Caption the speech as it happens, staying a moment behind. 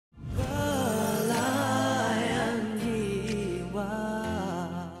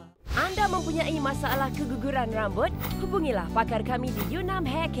mempunyai masalah keguguran rambut, hubungilah pakar kami di Yunam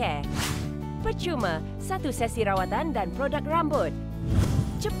Hair Care. Percuma, satu sesi rawatan dan produk rambut.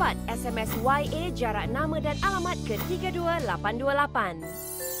 Cepat SMS YA jarak nama dan alamat ke 32828.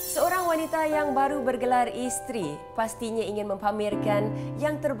 Seorang wanita yang baru bergelar isteri pastinya ingin mempamerkan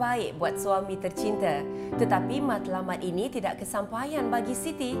yang terbaik buat suami tercinta. Tetapi matlamat ini tidak kesampaian bagi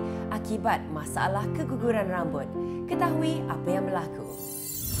Siti akibat masalah keguguran rambut. Ketahui apa yang berlaku.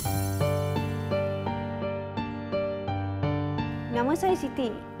 Nama saya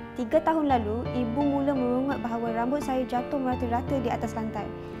Siti. 3 tahun lalu, ibu mula merungut bahawa rambut saya jatuh merata-rata di atas lantai.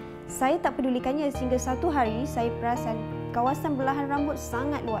 Saya tak pedulikannya sehingga satu hari saya perasan kawasan belahan rambut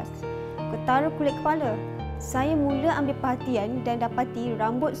sangat luas. Ketara kulit kepala. Saya mula ambil perhatian dan dapati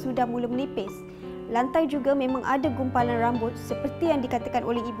rambut sudah mula menipis. Lantai juga memang ada gumpalan rambut seperti yang dikatakan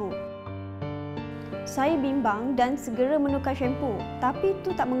oleh ibu. Saya bimbang dan segera menukar syampu, tapi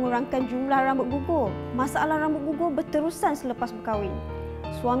itu tak mengurangkan jumlah rambut gugur. Masalah rambut gugur berterusan selepas berkahwin.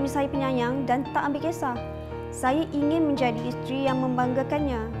 Suami saya penyayang dan tak ambil kisah. Saya ingin menjadi isteri yang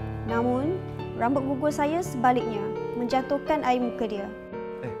membanggakannya. Namun, rambut gugur saya sebaliknya, menjatuhkan air muka dia.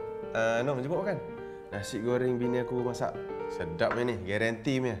 Nom, jemput makan. Nasi goreng bini aku masak. Sedapnya ni,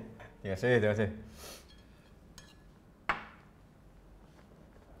 garanti punya. Terima kasih, terima kasih.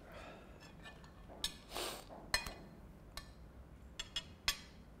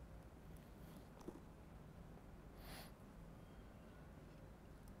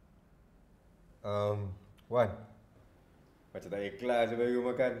 Wan, macam tak ikhlas baru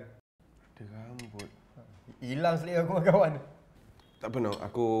makan. Ada rambut. Hilang selera aku makan, Wan. Tak apa, Nom.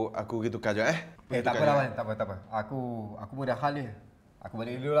 Aku pergi tukar je, Tak apa, Wan. Tak apa. Aku pun dah hal dia. Aku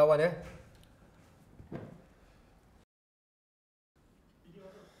balik dulu lah, Wan, ya.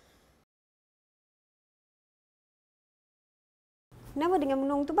 Kenapa dengan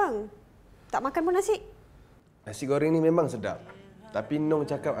menung tu, bang? Tak makan pun nasi? Nasi goreng ni memang sedap. Tapi Nom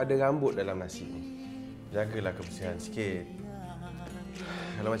cakap ada rambut dalam nasi ni. Jagalah kebersihan sikit.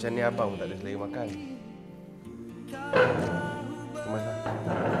 Kalau macam ni abang pun tak ada selera makan. Kemaslah.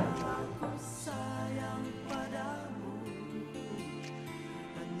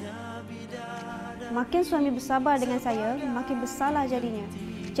 Makin suami bersabar dengan saya, makin besarlah jadinya.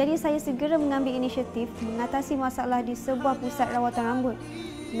 Jadi saya segera mengambil inisiatif mengatasi masalah di sebuah pusat rawatan rambut.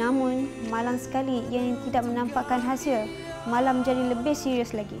 Namun, malang sekali yang tidak menampakkan hasil, malah menjadi lebih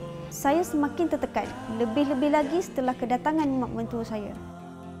serius lagi. Saya semakin tertekan, lebih-lebih lagi setelah kedatangan mak mentua saya.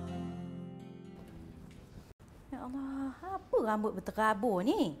 Ya Allah, apa rambut berterabur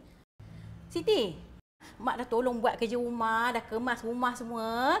ni? Siti, mak dah tolong buat kerja rumah, dah kemas rumah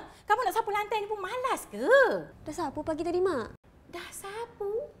semua. Kamu nak sapu lantai ni pun malas ke? Dah sapu pagi tadi, mak? Dah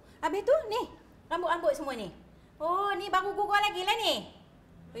sapu. Habis tu, ni, rambut-rambut semua ni. Oh, ni baru gugur lagi lah ni.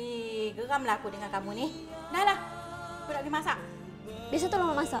 Geramlah aku dengan kamu ni. Dah lah, aku nak pergi masak. Biasa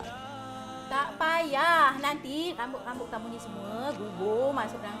tolong mak masak? Tak payah. Nanti rambut-rambut kamu ni semua gugur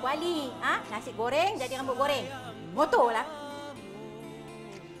masuk dalam kuali. Nasi goreng jadi rambut goreng. Motor lah.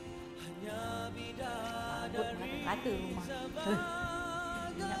 Rambut rata-rata rumah.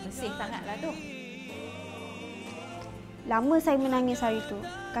 Nak bersih sangatlah tu. Lama saya menangis hari itu.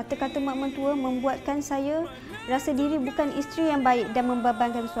 Kata-kata mak mentua membuatkan saya rasa diri bukan isteri yang baik dan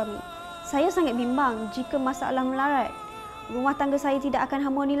membebankan suami. Saya sangat bimbang jika masalah melarat. Rumah tangga saya tidak akan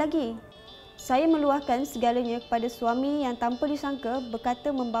harmoni lagi. Saya meluahkan segalanya kepada suami yang tanpa disangka berkata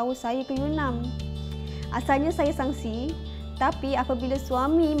membawa saya ke Yunam. Asalnya saya sangsi, tapi apabila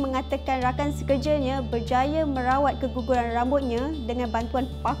suami mengatakan rakan sekerjanya berjaya merawat keguguran rambutnya dengan bantuan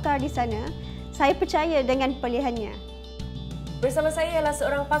pakar di sana, saya percaya dengan pilihannya. Bersama saya ialah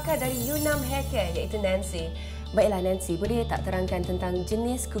seorang pakar dari Yunam Hair Care iaitu Nancy. Baiklah Nancy, boleh tak terangkan tentang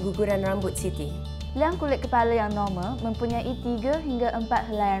jenis keguguran rambut Siti? Liang kulit kepala yang normal mempunyai 3 hingga 4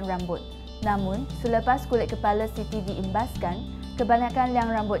 helaian rambut. Namun, selepas kulit kepala Siti diimbaskan, kebanyakan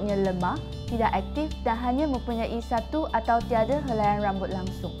liang rambutnya lemah, tidak aktif dan hanya mempunyai 1 atau tiada helaian rambut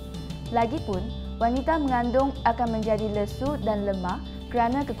langsung. Lagipun, wanita mengandung akan menjadi lesu dan lemah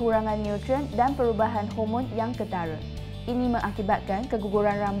kerana kekurangan nutrien dan perubahan hormon yang ketara. Ini mengakibatkan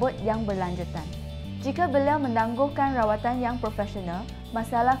keguguran rambut yang berlanjutan. Jika beliau menangguhkan rawatan yang profesional,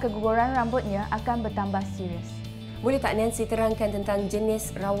 masalah keguguran rambutnya akan bertambah serius. Boleh tak Nancy terangkan tentang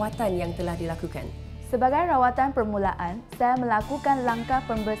jenis rawatan yang telah dilakukan? Sebagai rawatan permulaan, saya melakukan langkah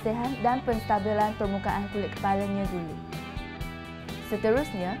pembersihan dan penstabilan permukaan kulit kepalanya dulu.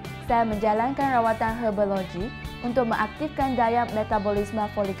 Seterusnya, saya menjalankan rawatan herbologi untuk mengaktifkan daya metabolisme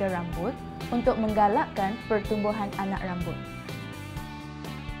folikel rambut untuk menggalakkan pertumbuhan anak rambut.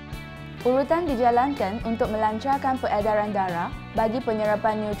 Urutan dijalankan untuk melancarkan peredaran darah bagi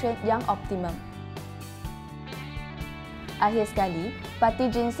penyerapan nutrien yang optimum. Akhir sekali,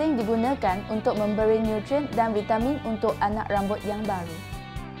 pati ginseng digunakan untuk memberi nutrien dan vitamin untuk anak rambut yang baru.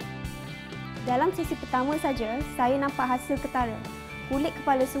 Dalam sesi pertama saja, saya nampak hasil ketara. Kulit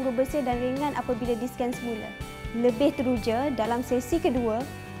kepala sungguh bersih dan ringan apabila diskan semula. Lebih teruja, dalam sesi kedua,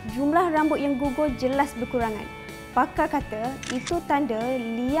 jumlah rambut yang gugur jelas berkurangan. Pakar kata, itu tanda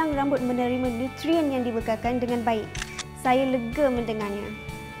liang rambut menerima nutrien yang dibekalkan dengan baik. Saya lega mendengarnya.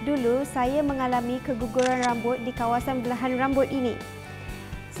 Dulu, saya mengalami keguguran rambut di kawasan belahan rambut ini.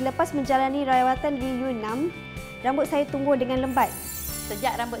 Selepas menjalani rawatan di U6, rambut saya tumbuh dengan lembat.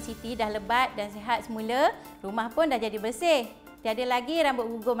 Sejak rambut Siti dah lebat dan sihat semula, rumah pun dah jadi bersih. Tiada lagi rambut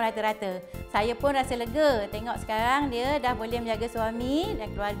gugur merata-rata. Saya pun rasa lega tengok sekarang dia dah boleh menjaga suami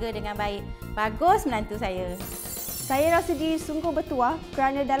dan keluarga dengan baik. Bagus menantu saya. Saya rasa diri sungguh bertuah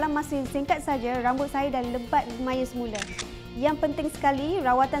kerana dalam masa yang singkat saja rambut saya dah lebat bermaya semula. Yang penting sekali,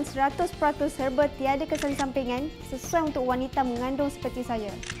 rawatan 100% herba tiada kesan sampingan sesuai untuk wanita mengandung seperti saya.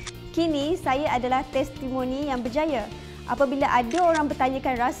 Kini, saya adalah testimoni yang berjaya. Apabila ada orang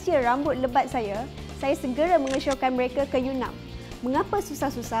bertanyakan rahsia rambut lebat saya segera mengesyorkan mereka ke U6. Mengapa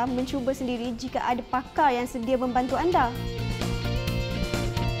susah-susah mencuba sendiri jika ada pakar yang sedia membantu anda?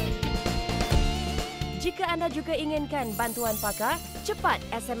 Jika anda juga inginkan bantuan pakar, cepat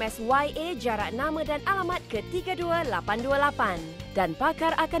SMS YA jarak nama dan alamat ke 32828 dan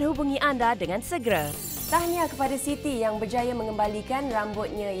pakar akan hubungi anda dengan segera. Tahniah kepada Siti yang berjaya mengembalikan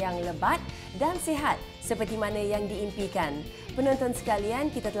rambutnya yang lebat dan sihat seperti mana yang diimpikan. Penonton sekalian,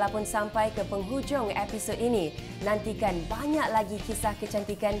 kita telah pun sampai ke penghujung episod ini. Nantikan banyak lagi kisah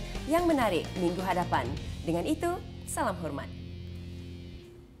kecantikan yang menarik minggu hadapan. Dengan itu, salam hormat.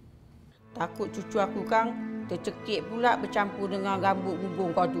 Takut cucu aku Kang tercekik pula bercampur dengan rambut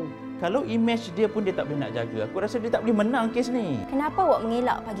gugur kau tu. Kalau image dia pun dia tak boleh nak jaga, aku rasa dia tak boleh menang kes ni. Kenapa awak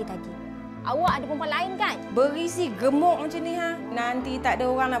mengelak pagi tadi? Awak ada perempuan lain kan? Berisi gemuk macam ni ha. Nanti tak ada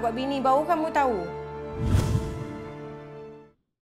orang nak buat bini baru kamu tahu.